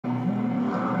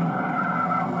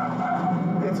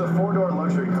It's a four-door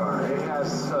luxury car. It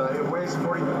has, it weighs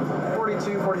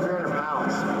 4,300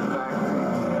 pounds in the factory.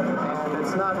 And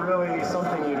it's not really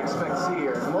something you'd expect to see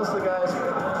here. Most of the guys,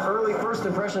 early first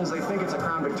impressions, they think it's a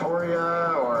Crown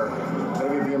Victoria or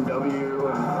maybe a BMW,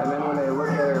 and then when they look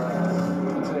at it, like,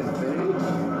 it's an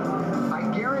Infiniti. I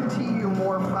guarantee you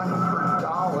more fun per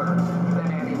dollar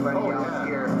than anybody else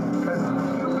here, because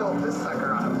you built this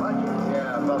sucker on a budget.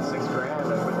 Yeah, about $6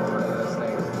 grand I put into this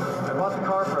thing. I bought the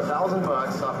car for $1,000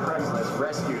 off Craigslist,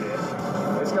 rescued it.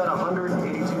 It's got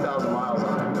 182,000 miles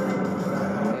on it,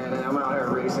 and I'm out here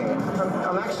racing it.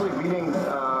 I'm actually beating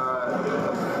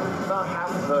about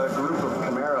half the group of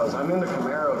Camaros. I'm in the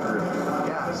Camaro group.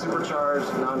 Yeah,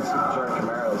 supercharged, non-supercharged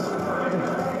Camaros,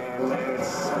 and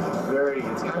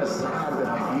it's kind of sad that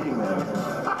I'm beating them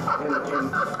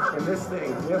in this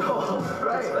thing. You know,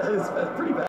 right? It's pretty bad.